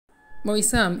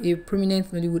Maurice, a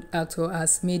prominent Nollywood actor,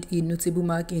 has made a notable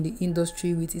mark in the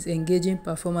industry with his engaging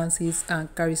performances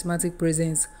and charismatic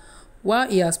presence. While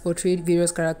he has portrayed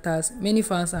various characters, many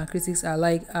fans and critics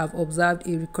alike have observed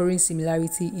a recurring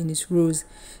similarity in his roles.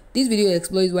 This video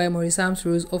explores why Maurice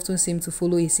roles often seem to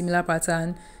follow a similar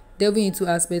pattern, delving into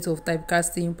aspects of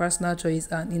typecasting, personal choice,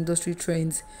 and industry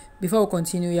trends. Before we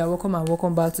continue, you're welcome and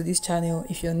welcome back to this channel.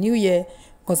 If you're new here,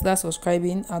 consider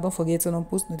subscribing and don't forget to turn on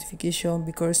post notification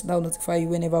because that will notify you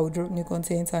whenever we drop new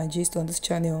content and gist on this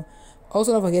channel.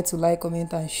 Also, don't forget to like,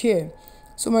 comment, and share.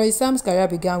 So Maurice Sam's career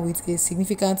began with a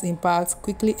significant impact,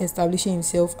 quickly establishing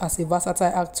himself as a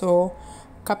versatile actor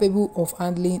capable of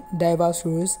handling diverse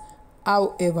roles.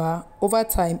 However, over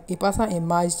time, a pattern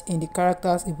emerged in the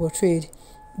characters he portrayed.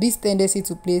 This tendency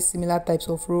to play similar types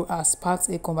of roles has sparked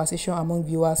a conversation among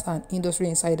viewers and industry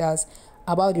insiders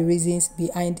about the reasons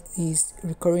behind his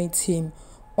recurring theme.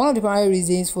 One of the primary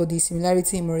reasons for the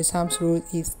similarity in Maurice Sam's role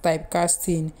is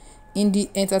typecasting. In the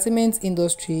entertainment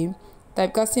industry,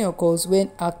 typecasting occurs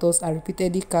when actors are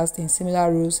repeatedly cast in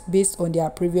similar roles based on their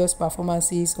previous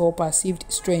performances or perceived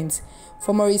strengths.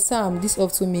 For Maurice Sam, this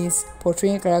often means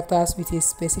portraying characters with a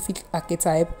specific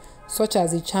archetype, such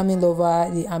as the charming lover,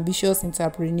 the ambitious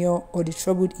entrepreneur, or the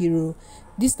troubled hero.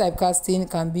 This typecasting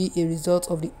can be a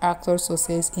result of the actor's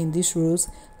success in these roles,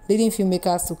 leading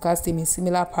filmmakers to cast him in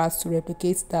similar parts to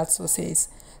replicate that success.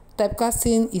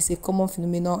 Typecasting is a common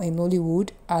phenomenon in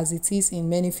Hollywood, as it is in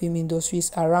many film industries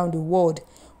around the world.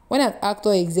 When an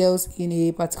actor excels in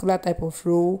a particular type of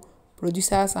role,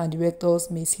 producers and directors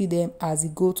may see them as the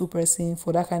go-to person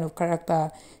for that kind of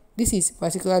character. This is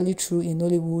particularly true in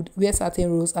Hollywood, where certain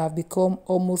roles have become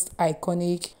almost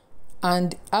iconic,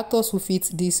 and actors who fit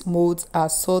these molds are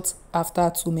sought after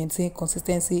to maintain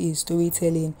consistency in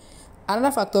storytelling.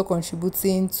 Another factor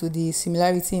contributing to the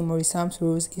similarity in Maurice Sam's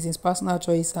roles is his personal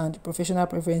choice and professional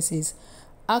preferences.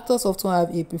 Actors often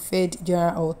have a preferred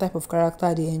genre or type of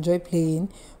character they enjoy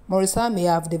playing. Maurice Sam may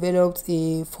have developed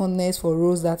a fondness for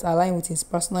roles that align with his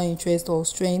personal interest or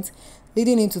strength,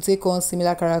 leading him to take on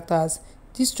similar characters.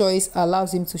 This choice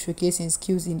allows him to showcase his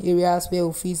skills in areas where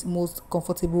he feels most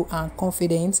comfortable and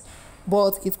confident,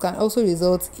 but it can also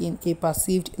result in a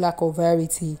perceived lack of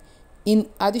variety. In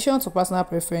addition to personal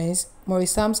preference,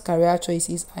 Maurice Sam's career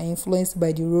choices are influenced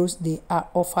by the roles they are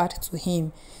offered to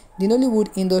him. The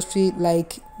Nollywood industry,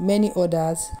 like many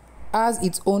others, has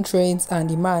its own trends and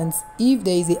demands. If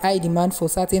there is a high demand for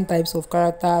certain types of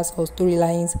characters or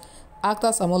storylines,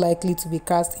 actors are more likely to be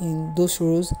cast in those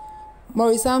roles.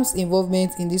 Maurice Sam's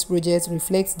involvement in this project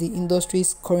reflects the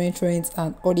industry's current trends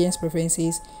and audience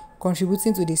preferences,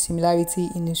 contributing to the similarity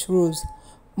in his roles.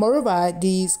 Moreover,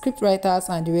 the scriptwriters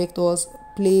and directors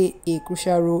play a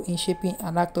crucial role in shaping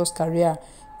an actor's career.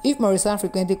 If Maurice Sam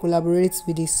frequently collaborates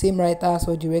with the same writers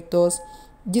or directors,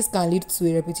 this can lead to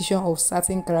a repetition of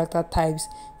certain character types.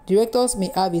 Directors may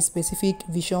have a specific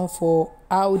vision for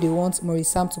how they want Maurice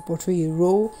Sam to portray a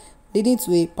role, leading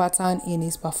to a pattern in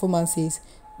his performances.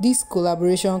 This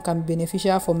collaboration can be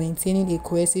beneficial for maintaining a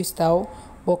cohesive style,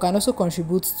 but can also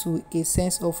contribute to a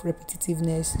sense of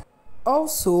repetitiveness.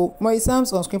 Also, Maurice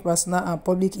Sam's on-screen persona and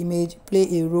public image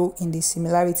play a role in the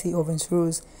similarity of his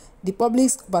roles. The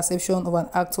public's perception of an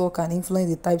actor can influence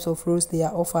the types of roles they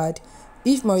are offered.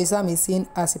 If Maurice Sam is seen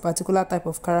as a particular type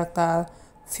of character,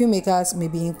 filmmakers may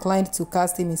be inclined to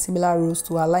cast him in similar roles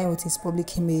to align with his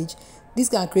public image. This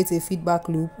can create a feedback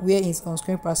loop where his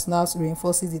on-screen persona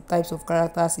reinforces the types of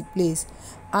characters he plays.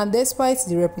 And despite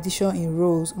the repetition in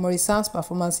roles, Maurice Sam's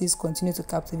performances continue to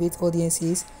captivate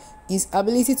audiences. His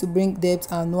ability to bring depth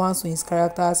and nuance to his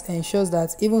characters ensures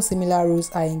that even similar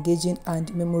roles are engaging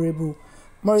and memorable.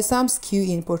 Maurice Sam's skill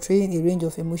in portraying a range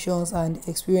of emotions and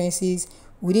experiences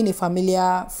within a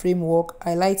familiar framework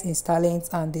highlights his talent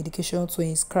and dedication to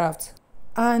his craft.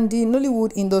 And the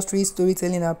Nollywood industry's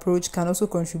storytelling approach can also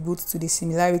contribute to the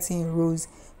similarity in roles.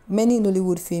 Many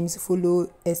Nollywood films follow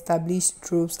established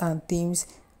tropes and themes,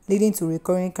 leading to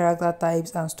recurring character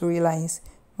types and storylines.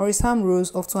 Maurice Sam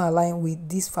roles often align with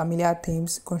these familiar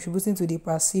themes, contributing to the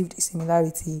perceived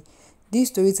similarity. This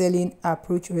storytelling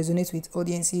approach resonates with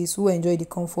audiences who enjoy the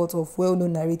comfort of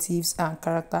well-known narratives and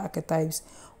character archetypes.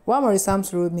 While Maurice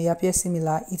Sam's role may appear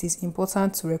similar, it is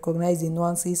important to recognize the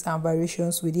nuances and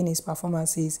variations within his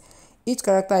performances. Each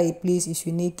character he plays is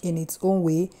unique in its own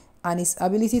way, and his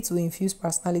ability to infuse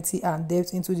personality and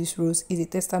depth into these roles is a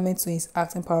testament to his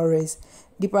acting prowess.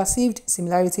 The perceived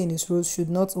similarity in his roles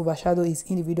should not overshadow his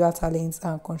individual talents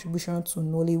and contribution to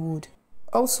Nollywood.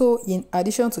 Also, in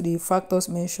addition to the factors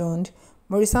mentioned,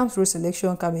 Maurice Sam's role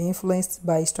selection can be influenced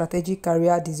by strategic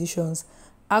career decisions.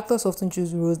 Actors often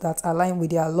choose roles that align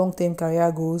with their long-term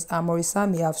career goals, and Maurice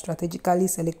may have strategically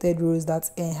selected roles that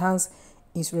enhance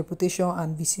his reputation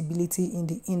and visibility in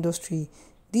the industry.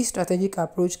 This strategic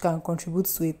approach can contribute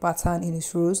to a pattern in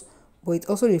his roles, but it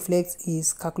also reflects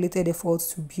his calculated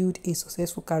efforts to build a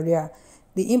successful career.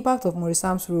 The impact of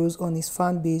Maurice's roles on his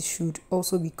fan base should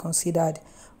also be considered.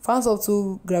 Fans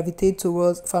also gravitate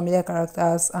towards familiar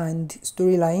characters and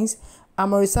storylines, and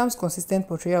Maurice's consistent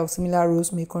portrayal of similar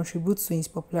roles may contribute to his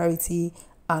popularity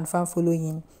and fan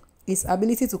following. His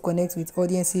ability to connect with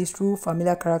audiences through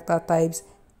familiar character types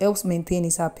helps maintain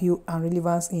his appeal and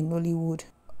relevance in Nollywood.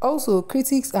 Also,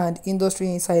 critics and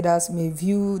industry insiders may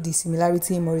view the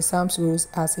similarity in Maurice's roles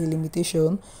as a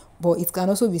limitation, but it can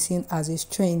also be seen as a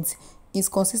strength. His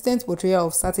consistent portrayal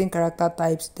of certain character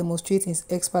types demonstrates his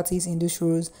expertise in those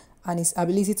roles and his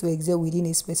ability to excel within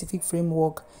a specific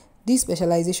framework. This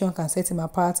specialization can set him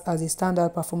apart as a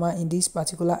standout performer in these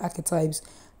particular archetypes.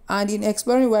 And in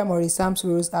exploring why Maurice's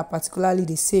roles are particularly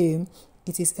the same,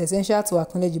 it is essential to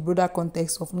acknowledge the broader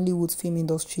context of Nollywood's film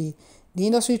industry. The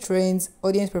industry trends,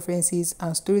 audience preferences,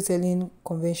 and storytelling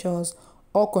conventions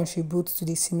all contribute to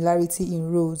the similarity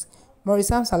in roles.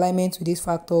 Maurice's alignment with these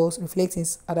factors reflects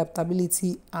his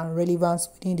adaptability and relevance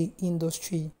within the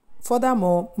industry.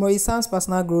 Furthermore, Maurice's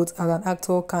personal growth as an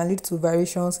actor can lead to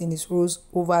variations in his roles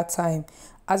over time.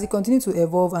 As he continues to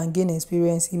evolve and gain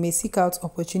experience, he may seek out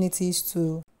opportunities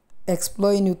to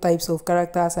explore new types of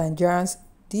characters and genres.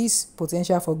 This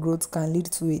potential for growth can lead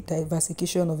to a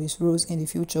diversification of his roles in the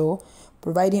future,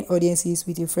 providing audiences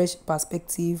with a fresh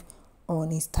perspective on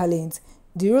his talent.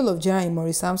 The role of genre in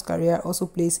Maurice's career also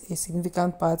plays a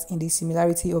significant part in the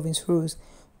similarity of his roles.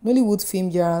 Nollywood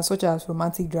film genres such as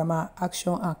romantic drama,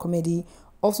 action, and comedy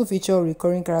also feature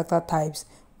recurring character types.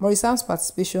 Maurice's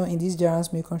participation in these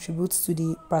genres may contribute to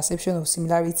the perception of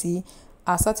similarity,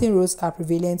 as certain roles are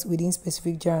prevalent within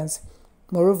specific genres.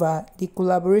 Moreover, the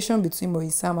collaboration between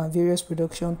Maurice and various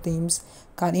production teams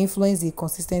can influence the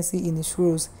consistency in his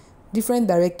roles. Different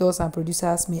directors and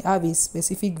producers may have a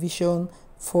specific vision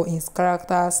for his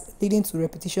characters, leading to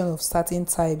repetition of certain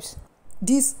types.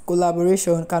 This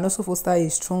collaboration can also foster a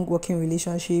strong working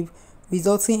relationship,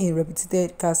 resulting in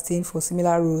repeated casting for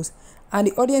similar roles, and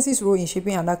the audience's role in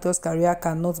shaping an actor's career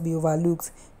cannot be overlooked.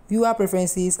 Viewer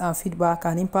preferences and feedback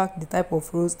can impact the type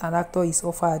of roles an actor is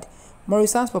offered.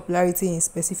 Maurice's popularity in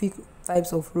specific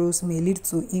types of roles may lead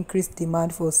to increased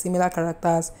demand for similar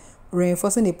characters,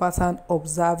 reinforcing a pattern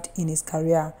observed in his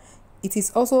career. It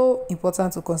is also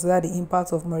important to consider the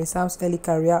impact of Maurice's early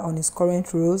career on his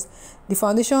current roles. The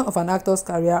foundation of an actor's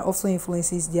career also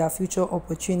influences their future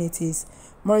opportunities.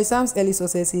 Maurice's early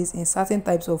successes in certain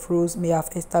types of roles may have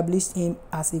established him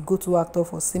as a go-to actor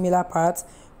for similar parts,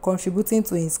 contributing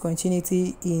to his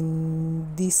continuity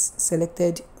in this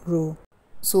selected role.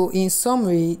 So, in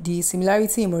summary, the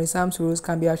similarity in Maurice's roles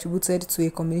can be attributed to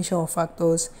a combination of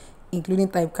factors, including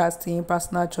typecasting,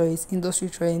 personal choice, industry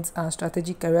trends, and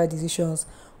strategic career decisions.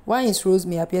 While his roles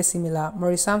may appear similar,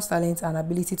 Maurice's talent and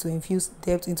ability to infuse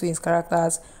depth into his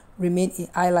characters remain a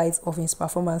highlight of his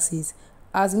performances.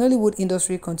 As the Nollywood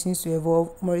industry continues to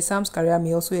evolve, Maurice's career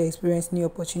may also experience new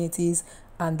opportunities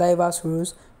and diverse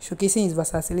roles, showcasing his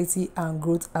versatility and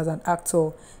growth as an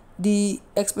actor. The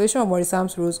exploration of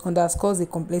Maurice's roles underscores the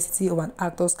complexity of an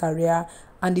actor's career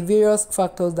and the various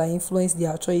factors that influence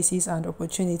their choices and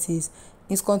opportunities.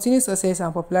 His continued success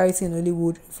and popularity in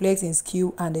Hollywood reflects his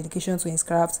skill and dedication to his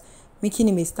craft, making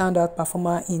him a standout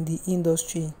performer in the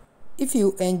industry. If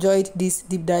you enjoyed this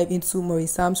deep dive into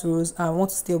Maurice's roles and want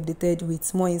to stay updated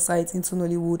with more insights into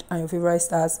Nollywood and your favorite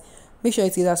stars, make sure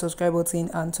you hit that subscribe button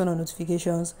and turn on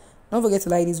notifications. Don't forget to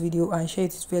like this video and share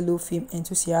it with fellow film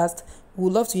enthusiasts. We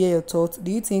would love to hear your thoughts.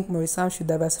 Do you think Maurice should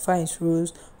diversify his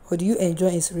roles, or do you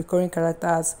enjoy his recurring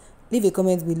characters? Leave a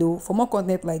comment below. For more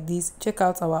content like this, check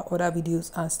out our other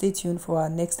videos and stay tuned for our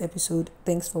next episode.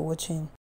 Thanks for watching.